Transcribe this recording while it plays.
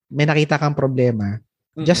may nakita kang problema,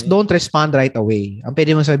 just don't respond right away. Ang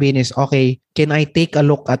pwede mong sabihin is, okay, can I take a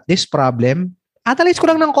look at this problem? Analyze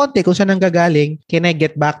ko lang ng konti kung saan nanggagaling. Can I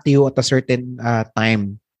get back to you at a certain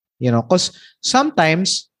time? Because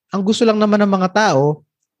sometimes, ang gusto lang naman ng mga tao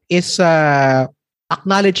is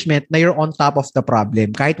acknowledgement na you're on top of the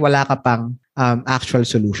problem kahit wala ka pang actual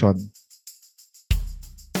solution.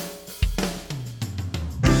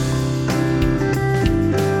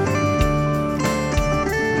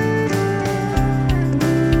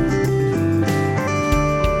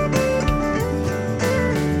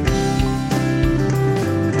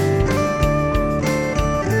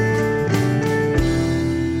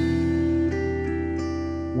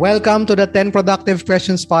 Welcome to the 10 Productive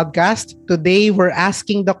Questions podcast. Today, we're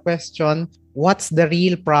asking the question, what's the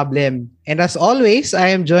real problem? And as always, I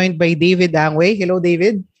am joined by David Angway. Hello,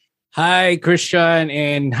 David. Hi, Christian,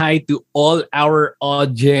 and hi to all our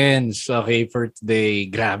audience. Okay, for today.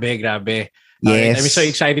 Grabe. Yes. I'm so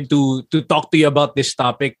excited to talk to you about this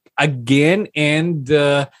topic again. And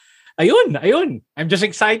ayun. I'm just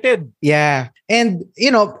excited. Yeah. And,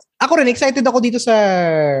 ako rin, excited ako dito sa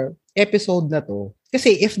episode na to.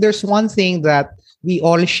 Kasi if there's one thing that we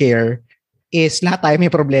all share is lahat tayo may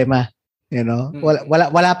problema.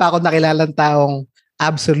 Wala pa ako nakilalang taong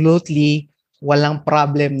absolutely walang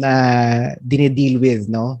problem na dinideal with,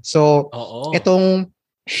 no? So, itong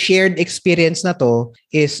shared experience na to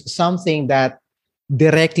is something that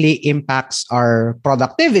directly impacts our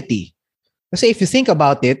productivity. Kasi if you think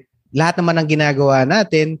about it, lahat naman ng ginagawa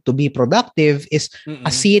natin to be productive is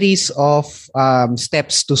a series of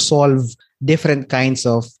steps to solve different kinds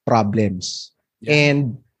of problems. Yeah.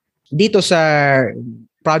 And dito sa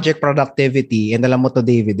project productivity, and alam mo to,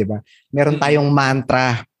 David, di ba? Meron tayong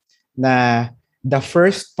mantra na the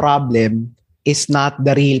first problem is not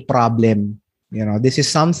the real problem. This is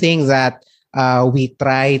something that we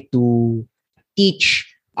try to teach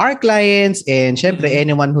our clients and syempre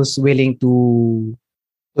anyone who's willing to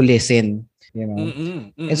listen.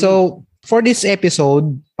 And so, for this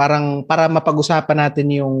episode, parang para mapag-usapan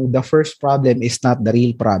natin yung the first problem is not the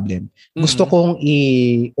real problem. Gusto kong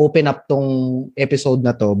i-open up tong episode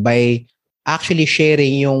na to by actually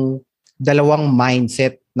sharing yung dalawang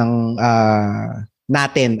mindset ng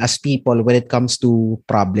natin as people when it comes to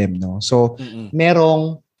problem, no? So,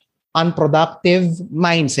 merong unproductive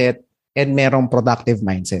mindset and merong productive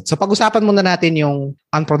mindset. So, pag-usapan muna natin yung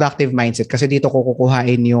unproductive mindset kasi dito ko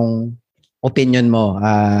kukuhain yung opinion mo,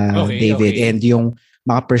 David, and yung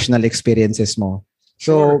mga personal experiences mo.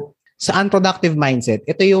 So, sa unproductive mindset,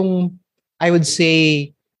 ito yung, I would say,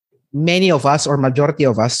 many of us or majority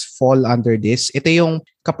of us fall under this. Ito yung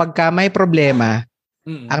kapag ka may problema,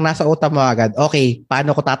 ang nasa utak mo agad, okay,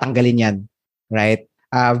 paano ko tatanggalin yan? Right?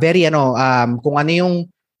 Kung ano yung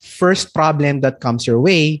first problem that comes your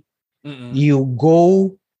way, you go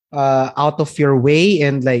out of your way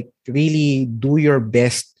and like really do your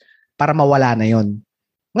best para mawala na yon.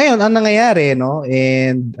 Ngayon, ang nangyayari, no?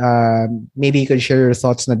 And maybe you can share your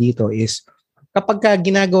thoughts na dito is kapag ka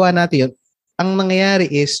ginagawa natin yun, ang nangyayari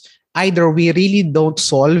is either we really don't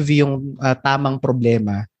solve yung tamang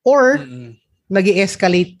problema or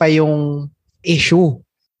nag-escalate pa yung issue.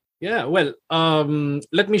 Yeah, well,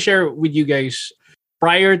 let me share with you guys,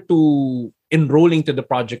 prior to enrolling to the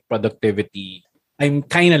project productivity, I'm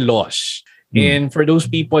kind of lost. And for those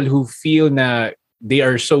people who feel na they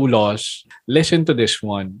are so lost, listen to this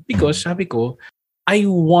one. Because sabi ko, I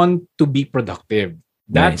want to be productive.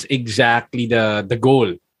 That's exactly the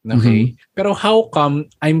goal. Okay? Pero how come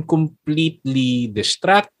I'm completely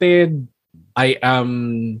distracted? I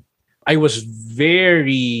was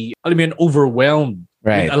very, overwhelmed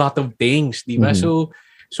with a lot of things. Diba?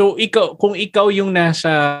 So kung ikaw yung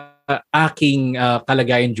nasa aking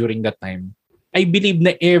kalagayan during that time, I believe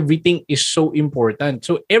na everything is so important.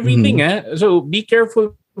 So everything, so be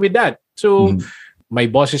careful with that. So my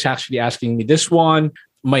boss is actually asking me this one.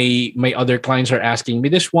 My other clients are asking me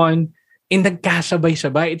this one. And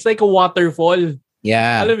nagkasabay-sabay. It's like a waterfall.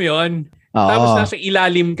 Yeah. Alam mo yun? Tapos nasa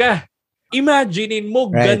ilalim ka. Imaginein mo,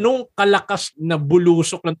 ganong kalakas na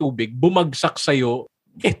bulusok ng tubig, bumagsak sa'yo,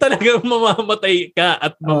 talagang mamamatay ka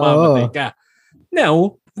at mamamatay ka.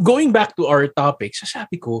 Now, going back to our topic,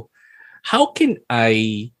 sasabi ko, how can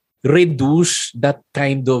I reduce that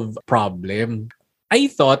kind of problem? I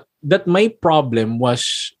thought that my problem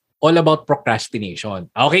was all about procrastination.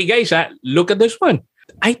 Okay, guys, look at this one.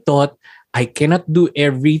 I thought I cannot do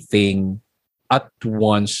everything at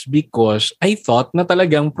once because I thought na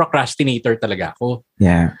talagang procrastinator talaga ako.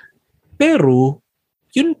 Yeah. Pero,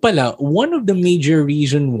 yun pala, one of the major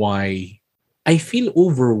reason why I feel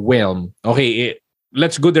overwhelmed. Okay,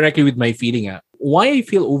 let's go directly with my feeling. why I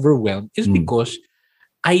feel overwhelmed is because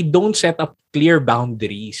I don't set up clear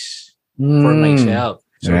boundaries for myself.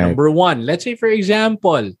 So number one, let's say for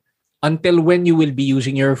example, until when you will be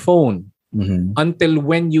using your phone, until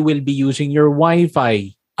when you will be using your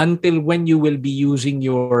Wi-Fi, until when you will be using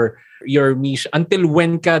your until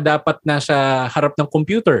when ka dapat nasa harap ng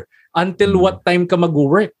computer, until what time ka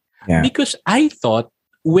mag-work. Yeah. Because I thought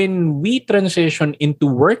when we transition into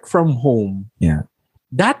work from home,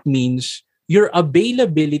 that means your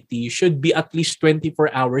availability should be at least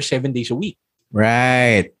 24 hours, 7 days a week.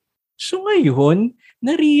 Right. So ngayon,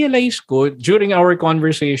 na-realize ko during our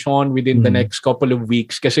conversation within the next couple of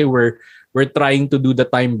weeks kasi we're trying to do the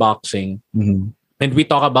time boxing. And we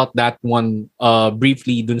talk about that one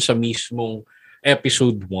briefly dun sa mismong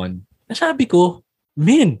episode 1. Nasabi ko,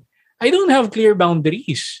 man, I don't have clear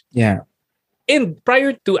boundaries. Yeah. And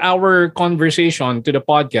prior to our conversation to the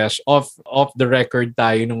podcast off the record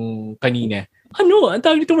tayo nung kanina, ang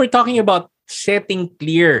tawag dito, we're talking about setting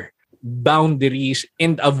clear boundaries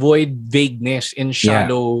and avoid vagueness and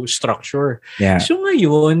shallow structure. Yeah. So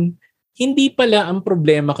ngayon, hindi pala ang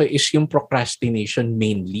problema ko is yung procrastination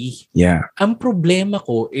mainly. Yeah. Ang problema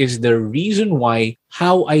ko is the reason why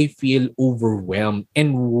how I feel overwhelmed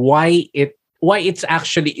and why it's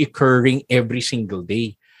actually occurring every single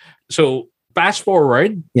day. So fast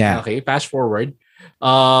forward. Okay, fast forward.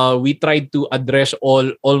 We tried to address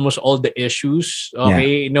almost all the issues,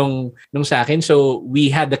 okay, nung sa akin. So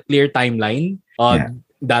we had a clear timeline.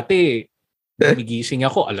 Dati nagigising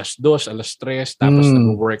ako 2:00, 3:00, tapos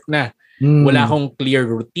nag-work na. Wala akong clear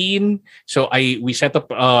routine. So we set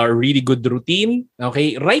up a really good routine.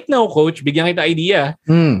 Okay? Right now, coach, bigyan kita idea.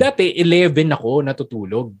 Dati 11 ako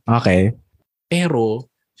natutulog. Okay.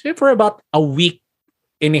 Pero so for about a week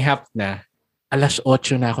and a half na, 8:00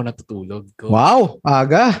 na ako natutulog. Coach. Wow,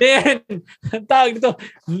 aga. Then, tawag dito,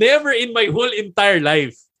 never in my whole entire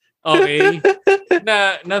life, okay,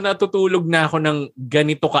 na natutulog na ako ng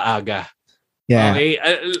ganito kaaga. Yeah. Okay,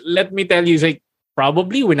 let me tell you, like,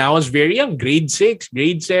 probably when I was very young, grade 6,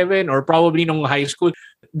 grade 7, or probably nung high school,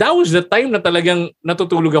 that was the time na talagang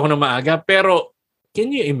natutulog ako ng maaga. Pero, can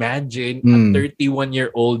you imagine a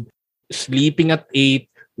 31-year-old sleeping at 8,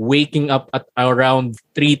 waking up at around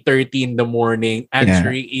 3:30 in the morning,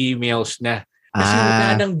 answering emails na. Kasi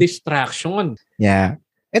wala ng distraction. Yeah.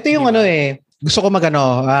 Ito yung gusto ko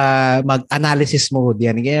mag-analysis mode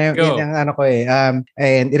yan. Yan ang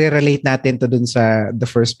and i-relate natin to dun sa the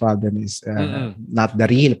first problem is not the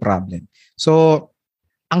real problem. So,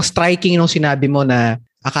 ang striking nung sinabi mo na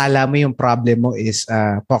akala mo yung problem mo is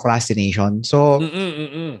procrastination. So,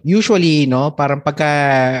 usually, parang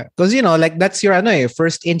because like that's your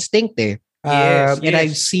first instinct Yes. And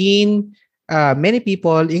I've seen many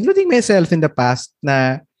people, including myself in the past,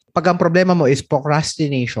 na pag ang problema mo is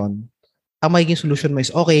procrastination, ang magiging solution mo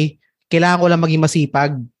is, okay, kailangan ko lang maging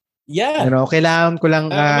masipag. Yeah. Kailangan ko lang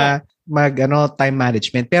time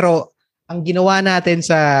management. Pero ang ginawa natin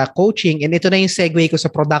sa coaching, and ito na yung segue ko sa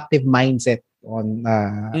productive mindset on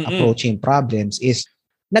approaching problems, is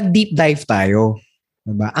nag-deep dive tayo.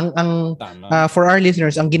 Diba? For our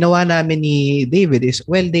listeners, ang ginawa namin ni David is,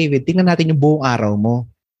 well, David, tingnan natin yung buong araw mo.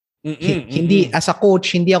 Hindi, as a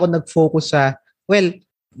coach, hindi ako nag-focus sa, well,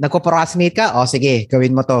 nagpo-procrastinate ka? O, sige,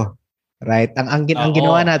 gawin mo to. Right? Ang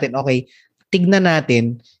ginawa natin, okay, tignan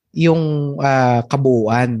natin yung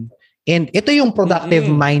kabuuan. And ito yung productive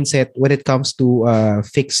mindset when it comes to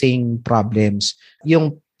fixing problems.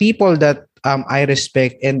 Yung people that I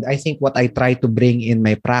respect, and I think what I try to bring in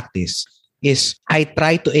my practice is I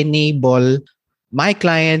try to enable my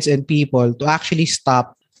clients and people to actually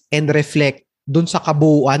stop and reflect dun sa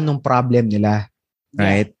kabuuan ng problem nila.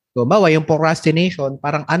 Right? So, bawa yung procrastination,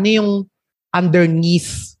 parang ano yung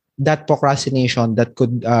underneath that procrastination that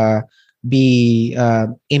could be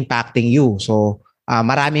impacting you. So,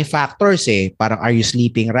 maraming factors Parang are you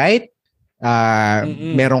sleeping right?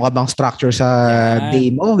 Meron ka bang structure sa day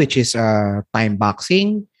mo, which is time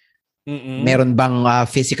boxing? Meron bang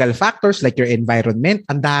physical factors like your environment?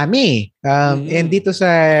 Ang dami. And dito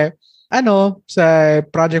sa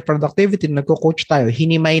project productivity, nagko-coach tayo,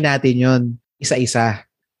 hinimay natin yon isa-isa.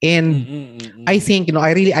 And I think,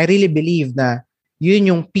 I really believe na yun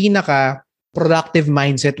yung pinaka productive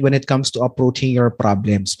mindset when it comes to approaching your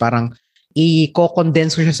problems. Parang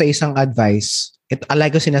i-condense ko siya sa isang advice.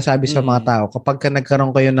 Alay ko sinasabi sa mga tao, kapag ka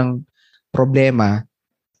nagkaroon kayo ng problema,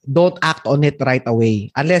 don't act on it right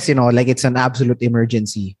away. Unless, like it's an absolute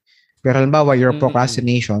emergency. Pero halimbawa, you're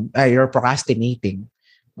procrastinating.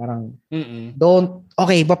 Parang,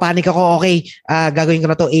 papanik ako, gagawin ko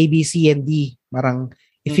na to A, B, C, and D. Parang,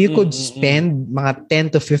 if you could spend mga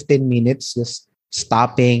 10 to 15 minutes just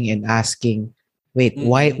stopping and asking, wait,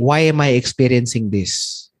 why am I experiencing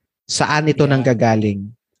this? Saan ito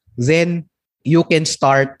nanggagaling? Then you can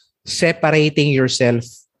start separating yourself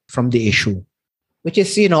from the issue, which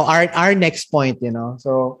is, our next point,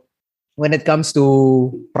 So when it comes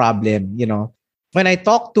to problem, when I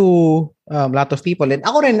talk to a lot of people, and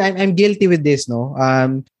ako rin, I'm guilty with this, no?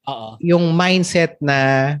 Yung mindset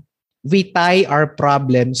na we tie our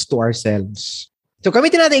problems to ourselves. So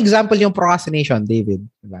gamitin natin example yung procrastination, David.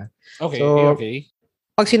 Diba? Okay, so, okay.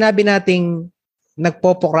 Pag sinabi nating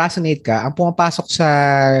nagpo-procrastinate ka, ang pumapasok sa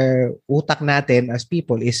utak natin as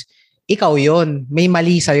people is, ikaw yon, may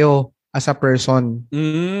mali sa'yo as a person.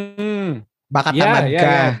 Baka tamad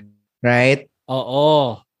ka. Right?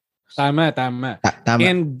 Oo. Tama. Tama.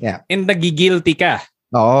 And nagigilty ka.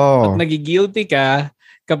 Oo. Pag nagigilty ka,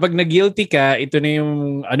 kapag nagilty ka, ito na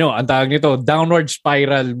yung, ang tawag nito, downward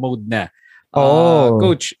spiral mode na.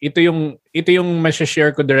 Coach, ito yung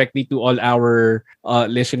ma-share ko directly to all our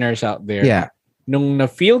listeners out there. Yeah. Nung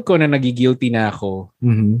na-feel ko na nagigilty na ako,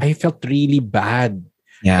 I felt really bad.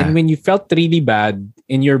 Yeah. And when you felt really bad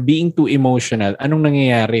and you're being too emotional, anong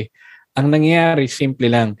nangyayari? Ang nangyayari,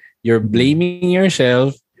 simple lang. You're blaming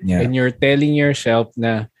yourself and you're telling yourself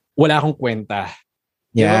na wala akong kwenta.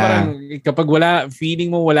 Yeah. Diba parang kapag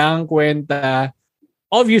feeling mo wala kang kwenta,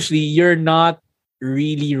 obviously, you're not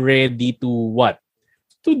really ready to what?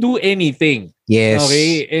 To do anything. Yes.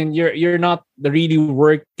 Okay? And you're not really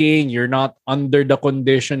working. You're not under the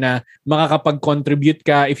condition na makakapag-contribute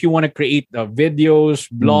ka. If you want to create videos,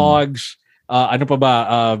 blogs, ano pa ba?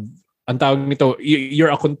 Ang tawag nito,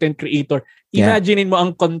 you're a content creator. Imaginein mo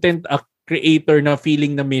ang content creator na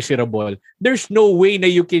feeling na miserable. There's no way na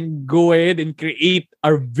you can go ahead and create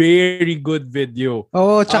a very good video.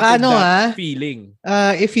 Tsaka feeling.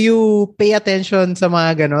 If you pay attention sa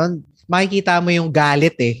mga ganon, makikita mo yung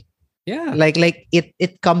galit eh. Yeah. Like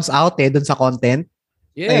it comes out dun sa content.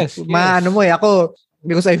 Yes. Ako,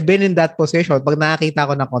 because I've been in that position, pag nakakita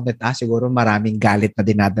ko ng content, siguro maraming galit na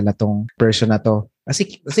dinadala tong person na to.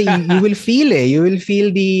 Kasi you will feel you will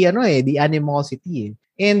feel the animosity eh.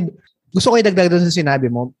 And gusto ko idagdag doon sa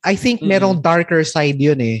sinabi mo, I think merong darker side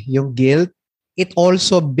yun eh, yung guilt. It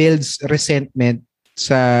also builds resentment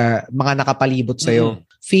sa mga nakapalibot sa'yo.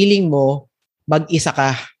 Feeling mo, mag-isa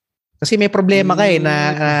ka. Kasi may problema ka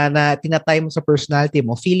na tinatay mo sa personality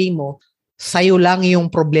mo. Feeling mo, sa'yo lang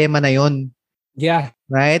yung problema na yun. Yeah.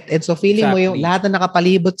 Right? And so feeling mo yung lahat na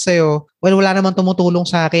nakapalibot sa'yo, wala namang tumutulong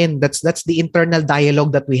sa akin. That's the internal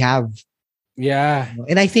dialogue that we have. Yeah.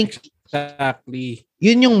 And I think exactly.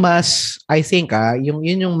 Yun yung mas, I think, yun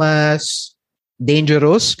yung mas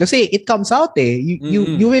dangerous kasi it comes out eh.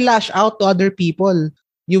 You will lash out to other people.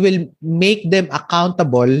 You will make them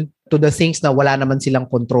accountable to the things na wala naman silang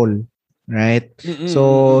control. Right?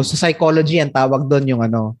 So, sa psychology, ang tawag doon yung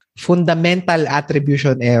fundamental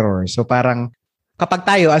attribution error. So, parang kapag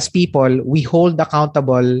tayo as people, we hold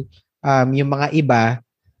accountable yung mga iba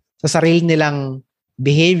sa sarili nilang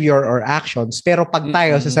behavior or actions, pero pag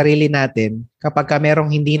tayo sa sarili natin, kapag merong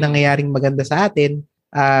hindi nangyayaring maganda sa atin,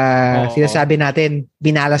 sinasabi natin,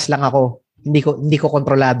 binalas lang ako. Hindi ko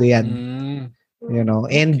kontrolado yan.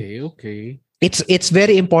 And okay. It's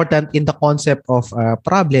very important in the concept of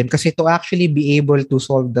problem kasi to actually be able to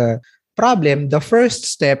solve the problem, the first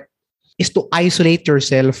step is to isolate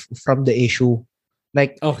yourself from the issue.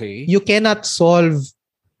 Like, you cannot solve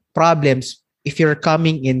problems if you're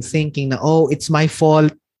coming in thinking na, it's my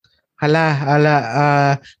fault.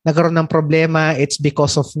 Nagkaroon ng problema, it's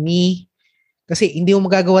because of me. Kasi hindi mo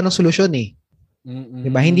magagawa ng solusyon eh.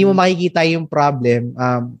 Diba? Hindi mo makikita yung problem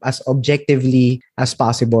as objectively as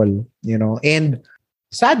possible. And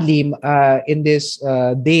sadly, in this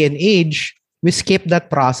day and age, we skip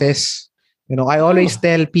that process. I always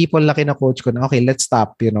tell people na kina-coach ko na, okay, let's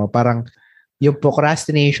stop. Parang yung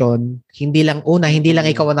procrastination, hindi lang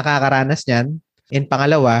ikaw ang nakakaranas niyan. And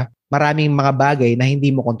pangalawa, maraming mga bagay na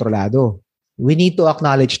hindi mo kontrolado. We need to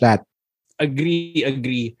acknowledge that.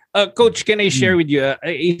 Agree. Coach, can I share with you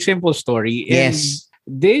a simple story? Yes.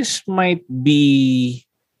 And this might be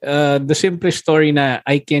the simplest story na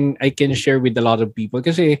I can share with a lot of people.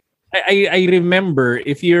 Kasi I remember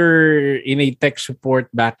if you're in a tech support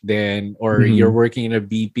back then or you're working in a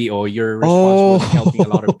BPO, you're responsible for helping a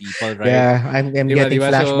lot of people, right? Yeah, I'm getting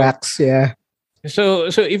flashbacks. So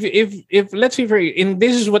if let's say and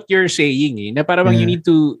this is what you're saying, na parang you need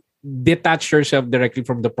to detach yourself directly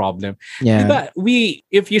from the problem. Yeah. Diba,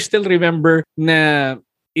 if you still remember na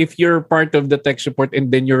if you're part of the tech support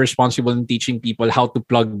and then you're responsible in teaching people how to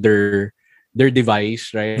plug their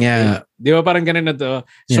device, right? Yeah. Di ba parang ganun na to?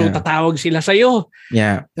 So, tatawag sila sa'yo.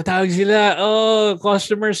 Yeah. Tatawag sila,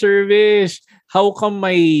 customer service. how come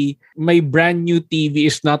my brand new TV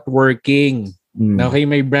is not working? Okay,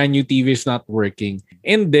 my brand new TV is not working.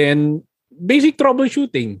 And then, basic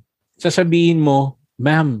troubleshooting. Sasabihin mo,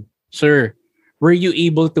 ma'am, sir, were you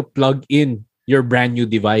able to plug in your brand new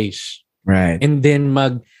device? Right. And then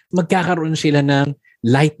magkakaroon sila ng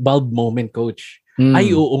light bulb moment, coach.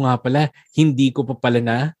 Ay, oo nga pala, hindi ko pa pala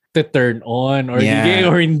na turn on or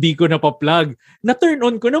hindi ko na pa-plug. Na-turn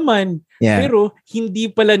on ko naman, pero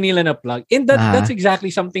hindi pala nila na-plug. And that's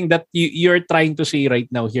exactly something that you're trying to say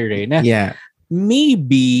right now here, Rena. Yeah.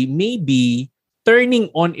 Maybe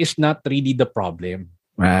turning on is not really the problem.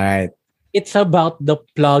 Right. It's about the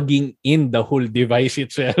plugging in the whole device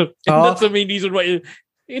itself. And that's the main reason why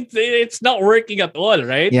it's not working at all,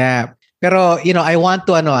 right? Yeah. Pero, I want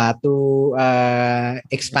to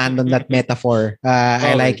expand on that metaphor.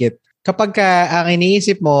 I like it. Kapag ang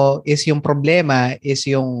iniisip mo is yung problema is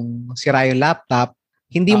yung sira yung laptop,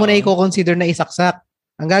 hindi mo na i-consider na isaksak.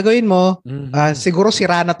 Ang gagawin mo, siguro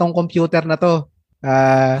sira na tong computer na to.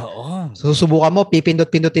 Susubukan mo,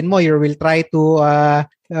 pipindot-pindutin mo, you will try to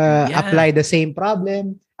apply the same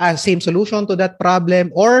problem, same solution to that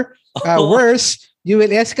problem, or worse, you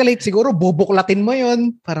will escalate, siguro bubuklatin mo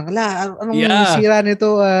yun. Parang, anong sira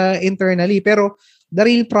nito internally? Pero the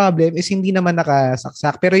real problem is hindi naman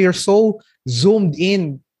nakasaksak. Pero you're so zoomed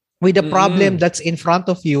in with the problem that's in front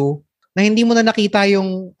of you na hindi mo na nakita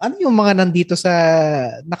yung mga nandito sa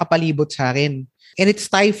nakapalibot sa akin. And it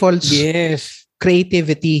stifles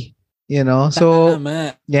creativity, So,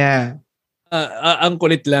 yeah. Ang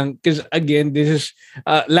kulit lang. Because again, this is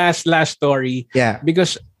last story. Yeah.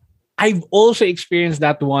 Because I've also experienced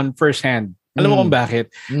that one firsthand. Alam mo kung bakit?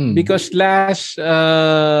 Because last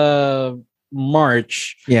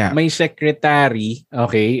March, my secretary,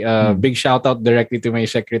 big shout out directly to my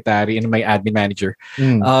secretary and my admin manager.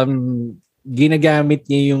 Ginagamit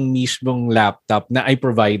niya yung mismong laptop na I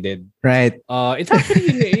provided. Right. It's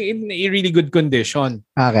actually in a really good condition.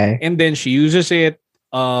 Okay. And then she uses it.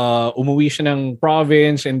 Umuwi siya ng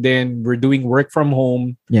province and then we're doing work from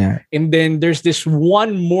home. Yeah. And then there's this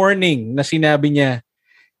one morning na sinabi niya,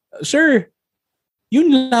 "Sir,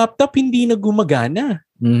 yung laptop hindi na gumagana."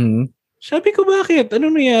 Sabi ko, bakit?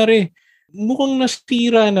 Ano nangyari? Mukhang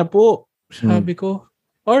nasira na po. Sabi ko,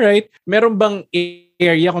 alright, meron bang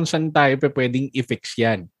area kung saan tayo pwedeng i-fix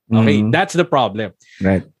yan? Okay, that's the problem.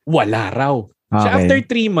 Right. Wala raw. So after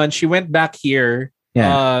 3 months, she went back here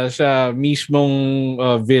sa mismong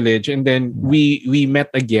village and then we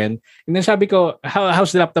met again. And then sabi ko,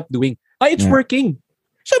 how's the laptop doing? It's working.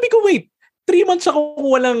 Sabi ko, wait, 3 months ako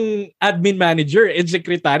walang admin manager and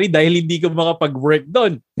secretary dahil hindi ko makapag-work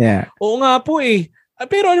doon. Yeah. Oo nga po eh.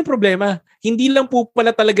 Pero anong problema? Hindi lang po pala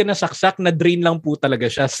talaga nasaksak, na-drain lang po talaga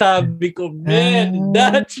siya. Sabi ko, man,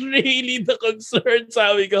 that's really the concern.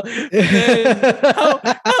 Sabi ko, man,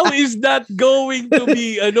 how is that going to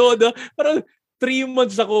be? Parang 3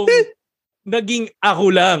 months ako naging ako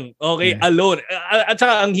lang. Okay, alone. At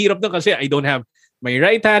saka ang hirap doon kasi I don't have my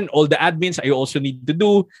right hand, all the admins I also need to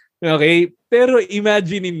do. Okay? Pero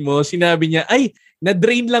imaginein mo, sinabi niya, ay,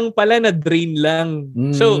 na-drain lang pala, na-drain lang.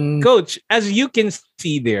 So, coach, as you can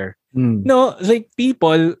see there, no, like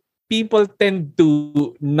people tend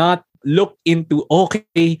to not look into,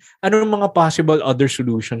 okay, ano mga possible other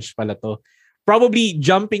solutions pala to? Probably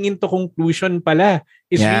jumping into conclusion pala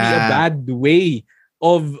is really a bad way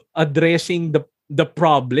of addressing the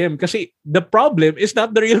problem. Kasi the problem is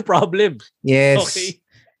not the real problem. Yes. Okay?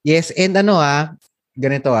 Yes, and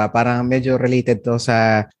ganito parang medyo related to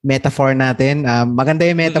sa metaphor natin. Maganda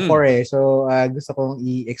yung metaphor So, gusto kong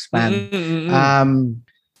i-expand.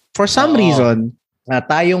 For some reason,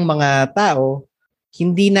 tayong mga tao,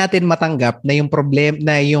 hindi natin matanggap na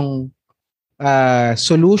yung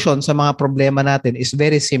solution sa mga problema natin is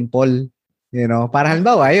very simple. Para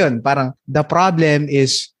halimbawa, yun, parang the problem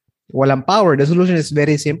is walang power. The solution is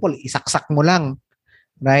very simple. Isaksak mo lang.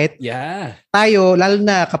 Right? Yeah. Tayo, lalo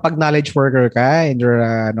na kapag knowledge worker ka and you're,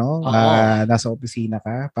 nasa opisina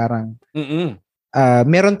ka, parang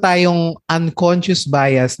meron tayong unconscious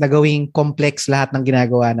bias na gawing complex lahat ng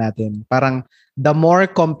ginagawa natin. Parang the more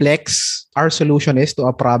complex our solution is to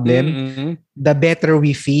a problem, the better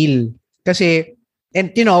we feel. Kasi,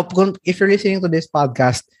 and if you're listening to this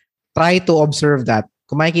podcast, try to observe that.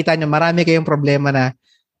 Kung makikita nyo, marami kayong problema na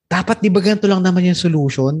dapat di ba ganito lang naman yung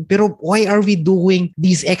solution? Pero why are we doing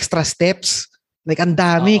these extra steps? Like, ang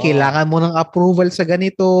dami. Kailangan mo ng approval sa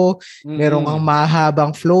ganito. Merong ang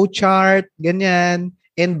mahabang flowchart. Ganyan.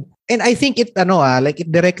 And I think it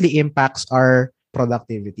directly impacts our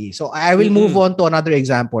productivity. So I will move on to another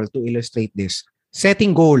example to illustrate this.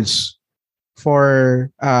 Setting goals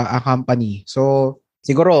for a company. So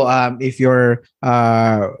Siguro, if you're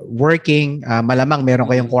working, malamang meron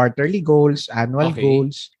kayong quarterly goals, annual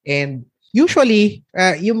goals. And usually,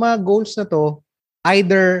 yung mga goals na to,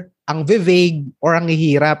 either ang vague or ang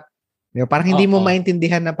hihirap. Parang hindi mo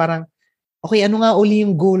maintindihan na parang, okay, ano nga uli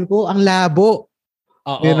yung goal ko? Ang labo.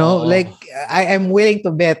 Like, I'm willing to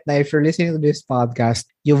bet na if you're listening to this podcast,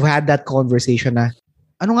 you've had that conversation na,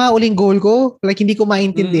 ano nga uling goal ko? Like, hindi ko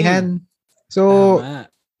maintindihan. So,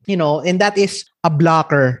 and that is a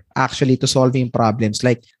blocker actually to solving problems.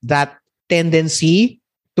 Like, that tendency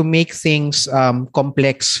to make things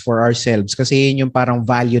complex for ourselves. Kasi yun yung parang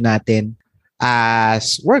value natin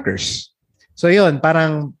as workers. So, yun,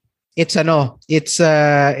 parang, it's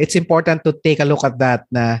important to take a look at that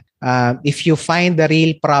na if you find the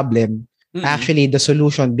real problem, actually the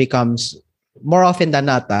solution becomes more often than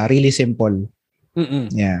not really simple.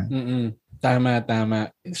 Yeah.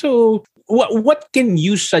 Tama. So, what can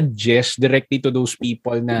you suggest directly to those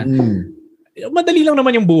people na madali lang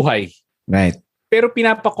naman yung buhay? Right. Pero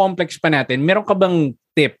pinapa-complex pa natin. Meron ka bang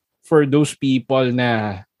tip for those people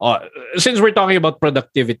na since we're talking about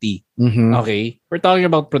productivity, okay? We're talking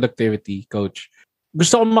about productivity, coach.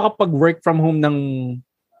 Gusto ko makapag-work from home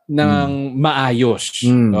ng maayos.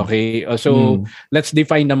 Okay? So, let's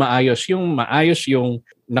define na maayos. Yung maayos yung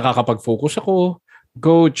nakakapag-focus ako.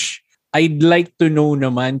 Coach, I'd like to know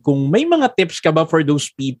naman kung may mga tips ka ba for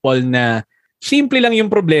those people na simple lang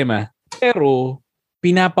yung problema, pero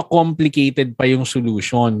pinapa-complicated pa yung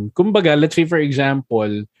solution. Kumbaga, let's say for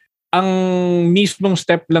example, ang mismong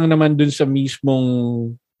step lang naman dun sa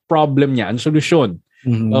mismong problem niya, ang solusyon,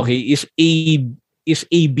 okay, is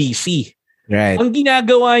ABC. Right. Ang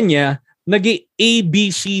ginagawa niya, nag-A,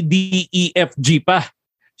 B, C, D, E, F, G pa.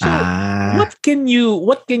 So, what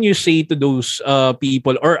can you say to those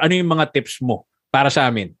people, or ano yung mga tips mo para sa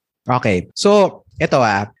amin? Okay. So, ito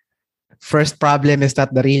first problem is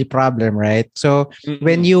not the real problem, right? So,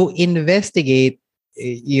 when you investigate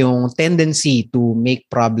yung tendency to make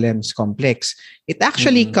problems complex, it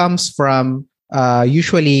actually comes from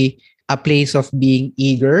usually a place of being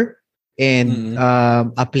eager and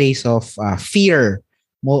a place of fear.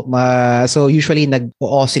 So usually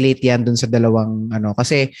nag-oscillate yan dun sa dalawang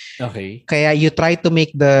kasi kaya you try to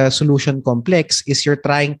make the solution complex is you're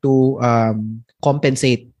trying to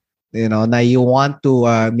compensate, na you want to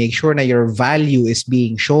make sure na your value is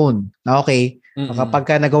being shown. Na okay, kapag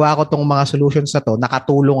ka nagawa ko tong mga solutions na to,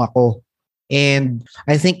 nakatulong ako. And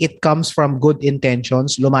I think it comes from good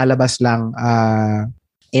intentions, lumalabas lang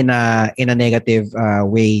in a negative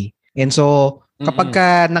way. And so kapag ka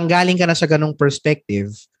nanggaling ka na sa ganong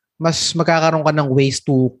perspective, mas magkakaroon ka ng ways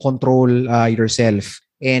to control yourself.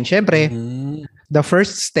 And syempre, the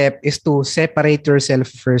first step is to separate yourself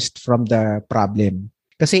first from the problem.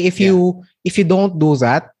 Kasi if you don't do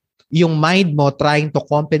that, yung mind mo trying to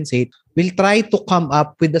compensate will try to come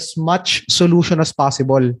up with as much solution as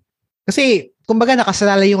possible. Kasi kumbaga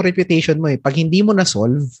nakasala yung reputation mo eh. Pag hindi mo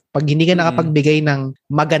na-solve, pag hindi ka nakapagbigay ng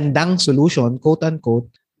magandang solution, quote-unquote,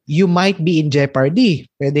 you might be in jeopardy.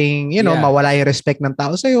 Pwedeng, mawala yung respect ng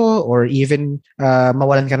tao sa'yo or even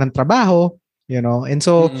mawalan ka ng trabaho, And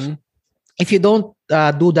so, if you don't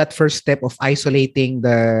do that first step of isolating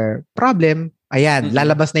the problem, ayan,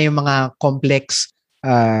 lalabas na yung mga complex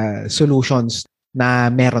solutions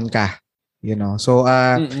na meron ka, So,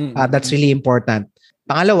 that's really important.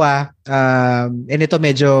 Pangalawa, and ito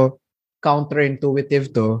medyo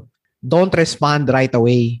counterintuitive to, don't respond right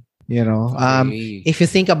away. If you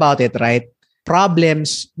think about it, right,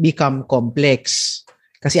 problems become complex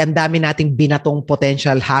kasi ang dami nating binatong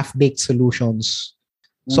potential half-baked solutions.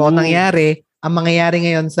 So, ang mangyayari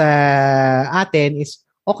ngayon sa atin is,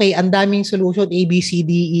 okay, ang daming solution, A, B, C,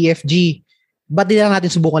 D, E, F, G. Ba't di lang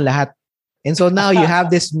natin subukan lahat? And so now you have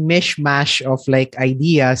this mishmash of like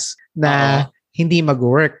ideas na hindi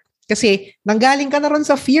mag-work. Kasi nanggaling ka na ron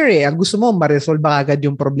sa fear eh. Ang gusto mo, ma-resolve agad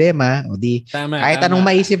yung problema. O di, kahit anong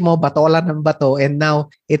maisip mo, bato lang ng bato. And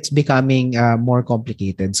now, it's becoming more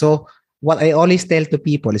complicated. So, what I always tell to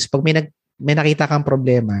people is pag may nakita kang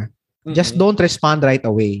problema, just don't respond right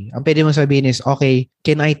away. Ang pwede mo sabihin is, okay,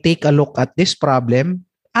 can I take a look at this problem?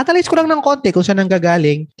 Analyze ko lang ng konti kung saan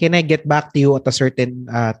nanggagaling. Can I get back to you at a certain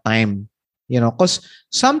time? Because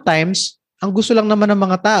sometimes, ang gusto lang naman ng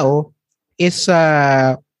mga tao is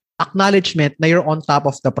acknowledgement na you're on top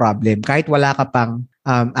of the problem kahit wala ka pang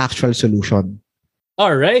actual solution.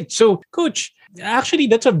 All right. So, Coach,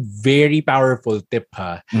 actually, that's a very powerful tip,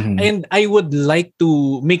 ha? And I would like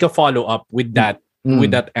to make a follow-up with that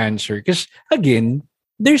answer. Because, again,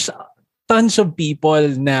 there's tons of people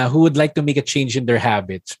na who would like to make a change in their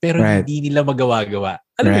habits pero hindi nila magawa-gawa.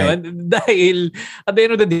 Alam mo yun? Dahil at the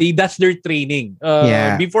end of the day, that's their training.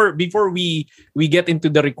 Before we get into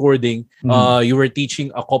the recording, you were teaching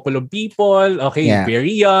a couple of people,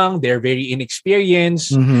 very young, they're very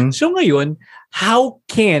inexperienced. So ngayon, how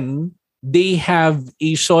can they have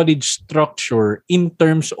a solid structure in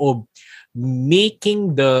terms of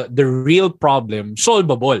making the real problem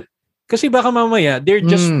solvable? Kasi baka mamaya, they're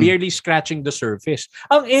just barely scratching the surface.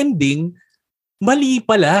 Ang ending, mali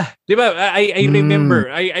pala. Di ba? I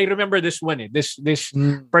remember this one this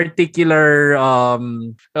particular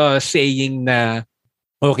saying na,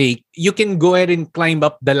 okay, you can go ahead and climb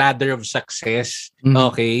up the ladder of success.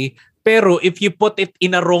 Okay? Pero if you put it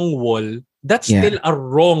in a wrong wall, that's still a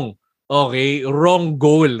wrong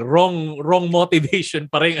goal, wrong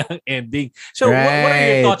motivation pa rin ang ending. So what are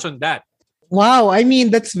your thoughts on that? Wow, I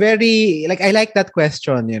mean, that's very, I like that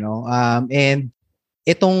question, and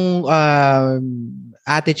itong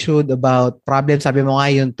attitude about problems, sabi mo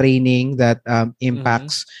nga yung training that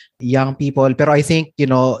impacts young people. Pero I think,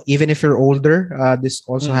 even if you're older, this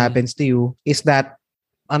also happens to you, is that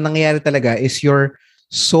ang nangyayari talaga is you're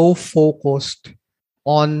so focused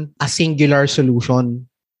on a singular solution,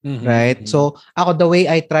 right? So, ako, the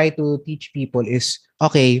way I try to teach people is,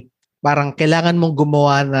 okay, parang kailangan mong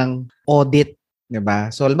gumawa ng audit, diba?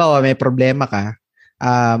 So, halimbawa, may problema ka.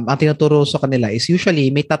 Ang tinuturo sa kanila is usually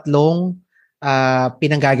may tatlong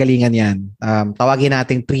pinanggagalingan yan. Tawagin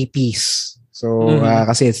natin 3 Ps. So,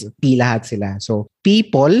 kasi P lahat sila. So,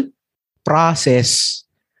 people, process,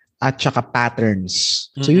 at saka patterns.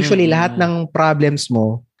 So, usually lahat ng problems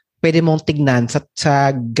mo, pwede mong tignan sa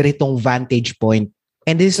ganitong vantage point.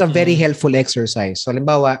 And this is a very helpful exercise. So,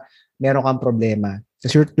 halimbawa, meron kang problema.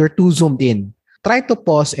 Kasi you're too zoomed in. Try to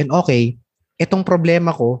pause and okay, itong problema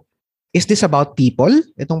ko, is this about people?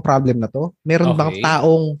 Itong problem na to? Meron bang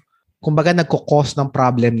taong, kumbaga, nagko-cause ng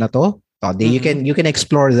problem na to? You can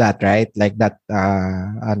explore that, right? Like that,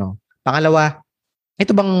 Pangalawa,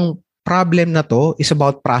 ito bang problem na to is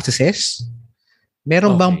about processes?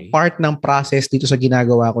 Meron bang part ng process dito sa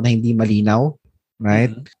ginagawa ko na hindi malinaw?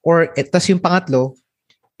 Right? Or, tas yung pangatlo,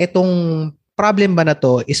 itong problem ba na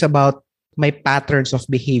to is about my patterns of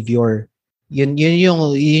behavior. Yun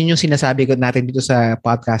yung sinasabi ko natin dito sa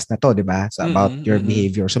podcast na to, di ba? About your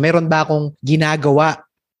behavior. So, meron ba akong ginagawa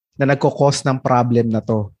na nagko-cause ng problem na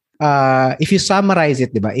to? If you summarize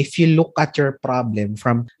it, di ba? If you look at your problem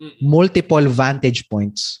from multiple vantage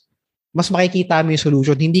points, mas makikita mo yung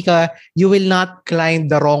solution. You will not climb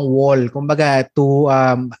the wrong wall. Kumbaga, to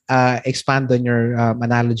expand on your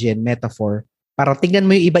analogy and metaphor, para tignan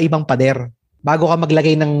mo yung iba-ibang pader bago ka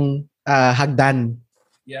maglagay ng hagdan.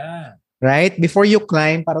 Yeah. Right? Before you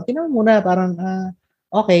climb, parang tingnan mo muna, parang,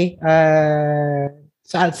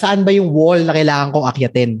 saan ba yung wall na kailangan kong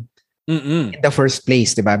akyatin in the first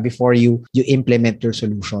place, diba? Before you implement your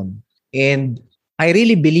solution. And I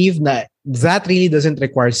really believe that really doesn't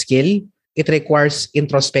require skill. It requires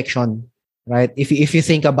introspection, right? If you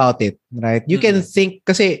think about it, right? You can think,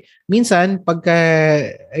 kasi minsan, pagka,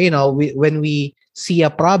 when we see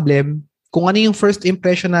a problem, kung ano yung first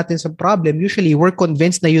impression natin sa problem, usually we're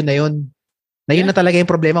convinced na yun na talaga yung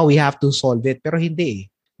problema, we have to solve it. Pero hindi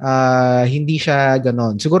hindi siya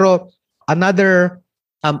ganon. Siguro, another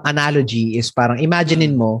analogy is parang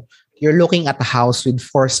imaginein mo, you're looking at a house with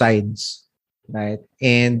 4 sides, right?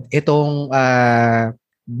 And itong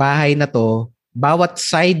bahay na to, bawat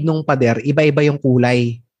side nung pader, iba-iba yung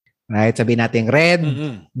kulay. Right? Sabihin natin red,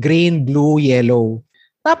 green, blue, yellow.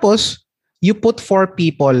 Tapos, you put 4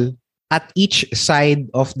 people at each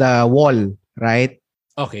side of the wall, right?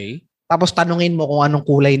 Okay. Tapos tanungin mo kung anong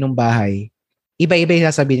kulay ng bahay. Iba-iba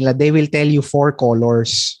yung sasabihin nila. They will tell you 4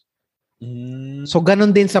 colors. So,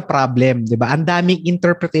 ganun din sa problem, di ba? Ang daming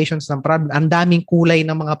interpretations ng problem, ang daming kulay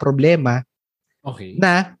ng mga problema. Okay.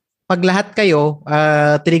 Na, pag lahat kayo,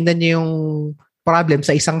 tinignan nyo yung problem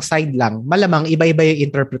sa isang side lang, malamang iba-iba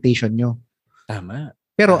yung interpretation nyo. Tama.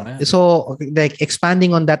 Pero, so, like,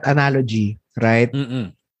 expanding on that analogy, right?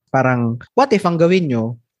 Parang, what if ang gawin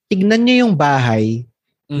nyo, tignan nyo yung bahay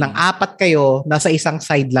ng 4 kayo, nasa isang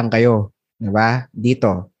side lang kayo. Diba?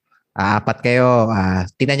 Dito. 4 kayo,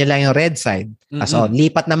 tignan nyo lang yung red side. So,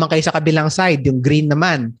 lipat naman kayo sa kabilang side, yung green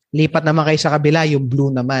naman. Lipat naman kayo sa kabila, yung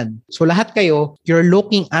blue naman. So, lahat kayo, you're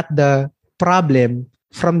looking at the problem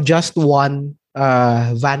from just one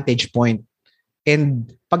vantage point.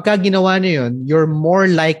 And pagka ginawa nyo yun, you're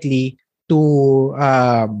more likely to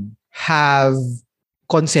have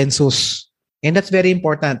consensus. And that's very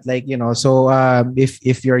important. Like, so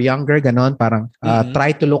if you're younger, ganon, parang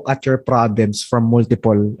try to look at your problems from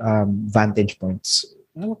multiple vantage points.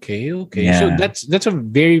 Okay. Yeah. So that's a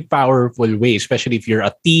very powerful way, especially if you're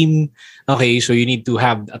a team. Okay, so you need to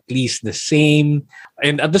have at least the same,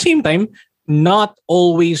 and at the same time, not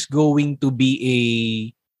always going to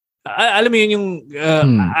be alam mo yun yung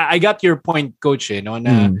I got your point, coach, no,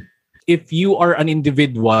 na if you are an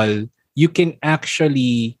individual, you can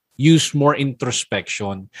actually use more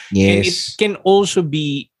introspection. Yes. And it can also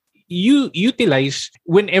be utilized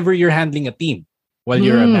whenever you're handling a team. While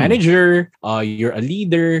you're a manager, you're a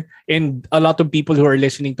leader, and a lot of people who are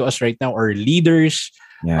listening to us right now are leaders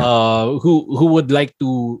who would like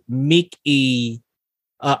to make a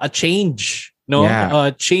change, no?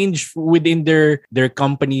 Change within their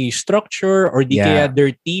company structure or kaya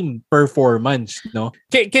their team performance, no?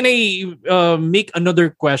 Can I make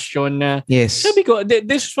another question? Yes. Sabi ko,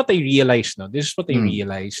 this is what I realized, no? This is what I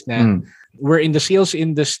realized na we're in the sales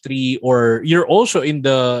industry, or you're also in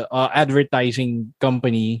the advertising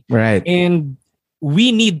company, Right? And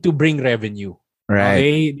we need to bring revenue,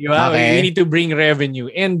 Right? Okay, we need to bring revenue,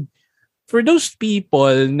 and for those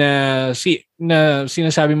people na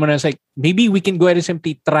sinasabi mo na, it's like maybe we can go ahead and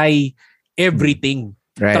simply try everything,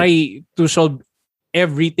 try to solve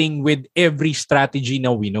everything with every strategy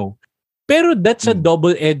now we know. Pero that's a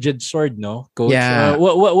double-edged sword, no, coach? Yeah.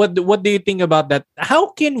 What do you think about that? How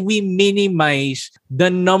can we minimize the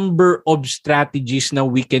number of strategies na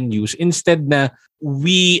we can use instead na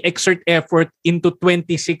we exert effort into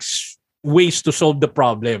 26 ways to solve the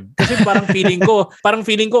problem? Kasi parang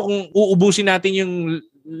feeling ko kung uubusin natin yung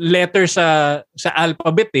letter sa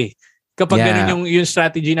alphabet kapag ganun yung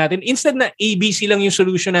strategy natin, instead na ABC lang yung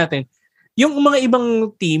solution natin, yung mga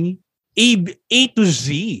ibang team A to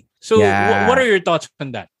Z. So what are your thoughts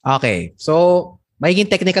on that? Okay. So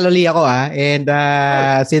magiging technical ulit ako and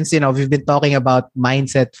since we've been talking about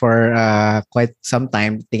mindset for quite some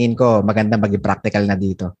time, tingin ko maganda maging practical na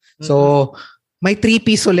dito. So may 3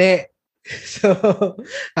 P's ulit. So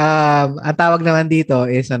ang tawag naman dito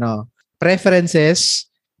is preferences,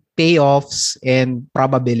 payoffs, and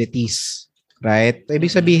probabilities. Right? So,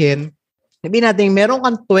 ibig sabihin natin meron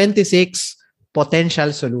kang 26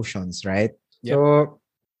 potential solutions, right? Yep. So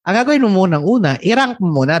ang gagawin mo una, i-rank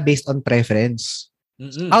mo muna based on preference.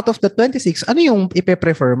 Out of the 26, ano yung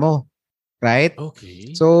ipe-prefer mo? Right?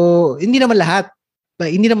 Okay. So, hindi naman lahat.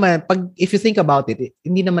 If you think about it,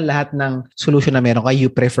 hindi naman lahat ng solution na meron ka, you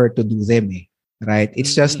prefer to do them. Right?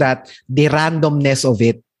 It's just that the randomness of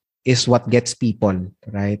it is what gets people.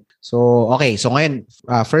 Right? So, okay. So, ngayon,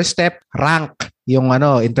 first step, rank yung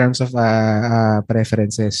in terms of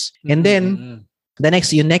preferences. And then, the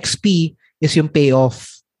next P is yung payoff.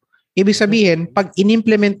 Ibig sabihin, pag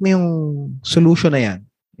in-implement mo yung solution na yan,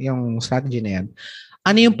 yung strategy na yan,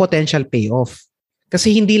 ano yung potential payoff?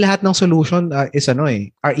 Kasi hindi lahat ng solution are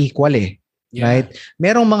equal right?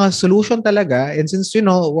 Merong mga solution talaga, and since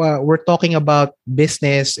we're talking about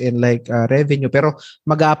business and like revenue, pero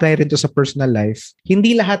mag-a-apply rin to sa personal life,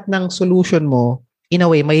 hindi lahat ng solution mo in a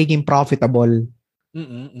way magiging profitable.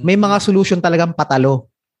 May mga solution talagang patalo,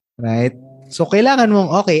 right? So kailangan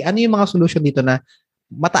mong ano yung mga solution dito na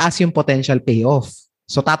mataas yung potential payoff.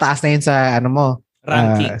 So tataas na yun sa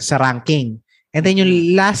ranking. Sa ranking. And then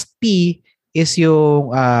yung last P is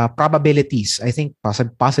yung probabilities. I think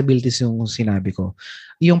possibilities yung sinabi ko.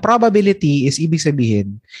 Yung probability is ibig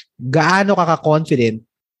sabihin gaano ka confident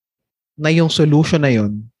na yung solution na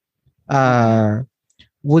yun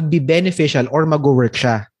would be beneficial or mag-work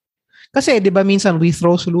siya. Kasi 'di ba minsan we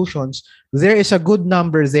throw solutions, there is a good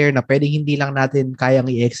number there na pwedeng hindi lang natin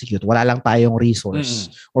kayang i-execute. Wala lang tayong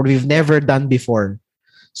resource or we've never done before.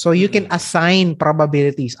 So you can assign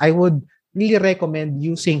probabilities. I would really recommend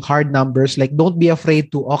using hard numbers. Like don't be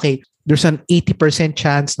afraid to there's an 80%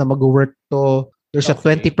 chance na mag-work to. There's a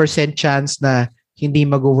 20% chance na hindi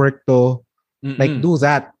mag-work to. Like do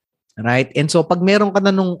that. Right? And so pag meron ka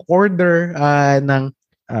na nung order ng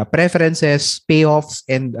preferences, payoffs,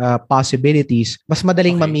 and possibilities, mas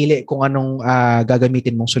madaling mamili kung anong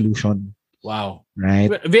gagamitin mong solution. Wow. Right?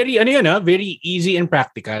 Very, very easy and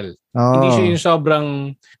practical. Oh. Hindi siya yung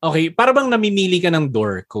sobrang, para bang namimili ka ng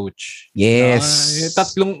door, coach. Yes.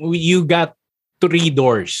 You got 3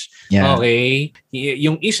 doors. Yeah. Okay?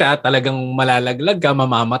 Yung isa, talagang malalaglag ka,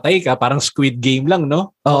 mamamatay ka, parang Squid Game lang,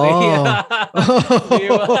 no? Okay.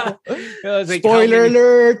 Oh. Like, Spoiler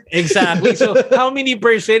alert! Exactly. So, how many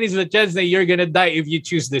percent is the chance that you're gonna die if you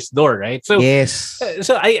choose this door, right? So, yes.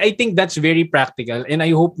 So, I think that's very practical, and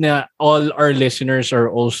I hope na all our listeners are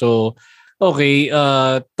also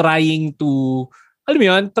trying to,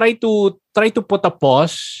 try to put a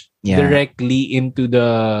pause directly into the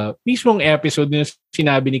mismong episode na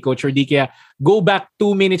sinabi ni Coach, or di kaya go back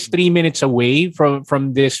 2 minutes, 3 minutes away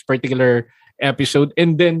from this particular episode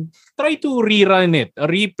and then try to rerun it,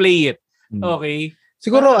 replay it. Okay?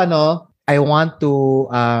 Siguro I want to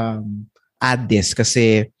add this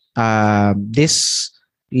kasi this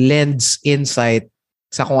lends insight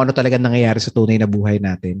sa kung ano talaga nangyayari sa tunay na buhay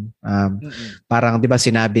natin. Parang 'di ba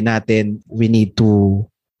sinabi natin we need to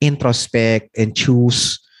introspect and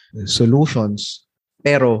choose solutions.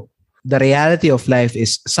 Pero the reality of life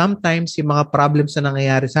is sometimes yung mga problems na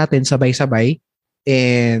nangyayari sa atin sabay-sabay,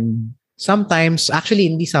 and sometimes, actually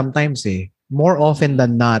hindi sometimes more often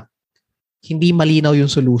than not, hindi malinaw yung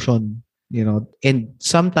solution, and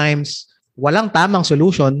sometimes walang tamang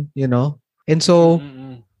solution, and so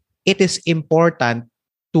it is important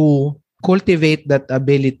to cultivate that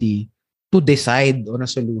ability to decide on a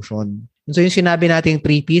solution. And so yung sinabi nating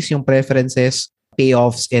 3 Ps, yung preferences,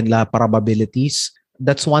 payoffs, and probabilities,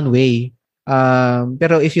 that's one way.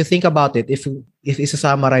 Pero if you think about it, if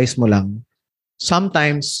isa-summarize mo lang,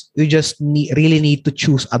 sometimes you just really need to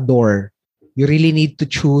choose a door. You really need to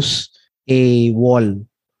choose a wall,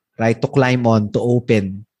 right, to climb on, to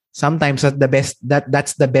open. Sometimes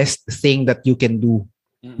that's the best thing that you can do,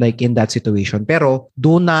 like in that situation. Pero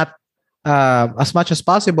do not, as much as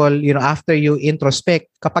possible, after you introspect,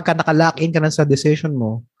 kapag ka nakalock in ka na sa decision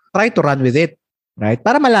mo, try to run with it, right?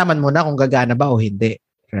 Para malaman mo na kung gagana ba o hindi,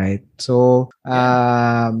 right? So,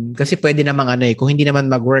 kasi pwede namang kung hindi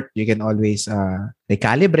naman mag-work, you can always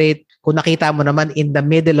recalibrate. Kung nakita mo naman in the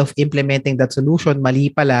middle of implementing that solution,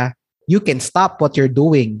 mali pala, you can stop what you're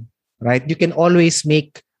doing, right? You can always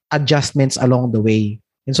make adjustments along the way.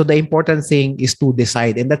 And so the important thing is to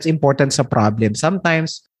decide, and that's important sa problem.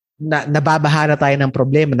 Sometimes, nababaha na tayo ng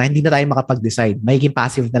problema na hindi na tayo makapag-decide. Magiging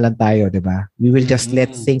passive na lang tayo, di ba? We will just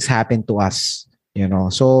let things happen to us.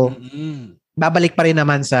 So babalik pa rin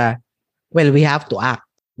naman sa, well, we have to act.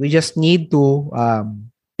 We just need to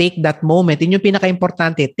take that moment. Yun yung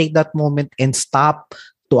pinaka-importante, take that moment and stop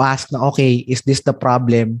to ask na, okay, is this the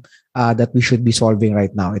problem that we should be solving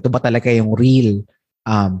right now? Ito ba talaga yung real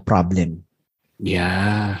problem?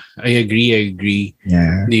 Yeah, I agree.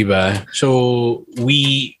 Yeah. Diba? So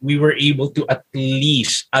we were able to at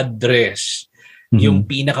least address yung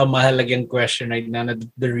pinakamahalagang question right now, na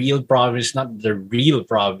the real problem is not the real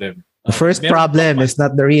problem. The first problem is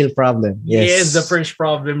not the real problem. Yes, the first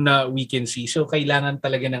problem na we can see. So kailangan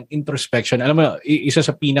talaga ng introspection. Alam mo, isa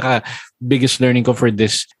sa pinaka biggest learning ko for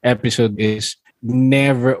this episode is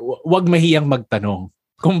wag mahiyang magtanong.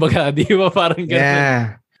 Kumbaga, di ba parang ganun?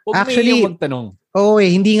 Yeah. Huwag actually, magtanong.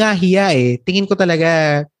 Hindi nga hiya Tingin ko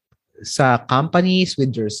talaga sa companies,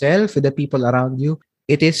 with yourself, with the people around you,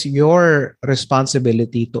 it is your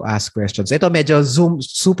responsibility to ask questions. Ito medyo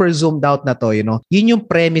super zoomed out na to, Yun yung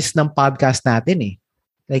premise ng podcast natin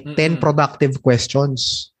Like 10 productive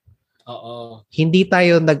questions. Oo. Hindi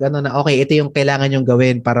tayo okay, ito yung kailangan yung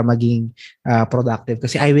gawin para maging productive.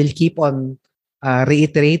 Kasi I will keep on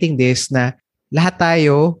reiterating this na lahat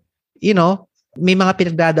tayo, may mga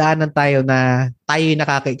pinagdadaanan tayo na tayo yung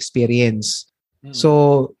nakaka-experience.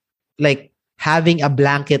 So, like, having a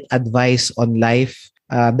blanket advice on life,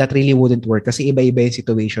 that really wouldn't work kasi iba-iba yung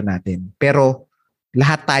situation natin. Pero,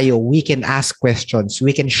 lahat tayo, we can ask questions.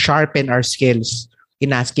 We can sharpen our skills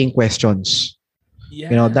in asking questions.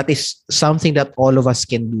 Yeah. That is something that all of us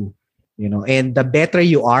can do. And the better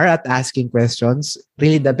you are at asking questions,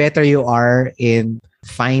 really the better you are in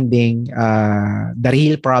finding the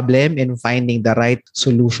real problem and finding the right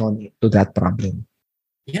solution to that problem.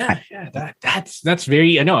 Yeah, that's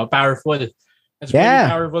very powerful. That's very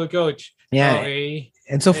powerful, Coach. Yeah. Okay.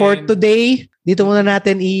 And so for today, dito muna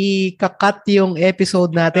natin i-cut yung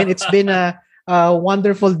episode natin. It's been a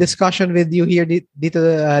wonderful discussion with you here dito,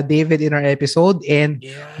 David, in our episode, and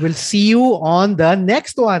we'll see you on the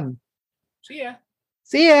next one. See ya.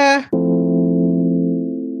 See ya.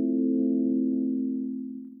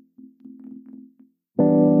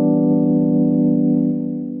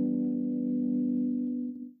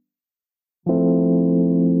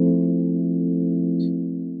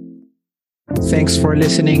 Thanks for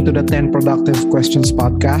listening to the 10 Productive Questions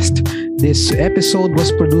podcast. This episode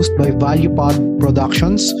was produced by ValuePod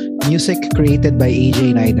Productions, music created by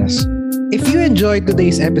AJ Naidas. If you enjoyed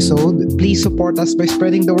today's episode, please support us by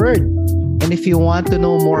spreading the word. And if you want to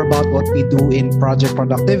know more about what we do in Project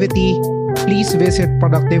Productivity, please visit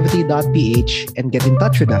productivity.ph and get in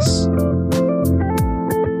touch with us.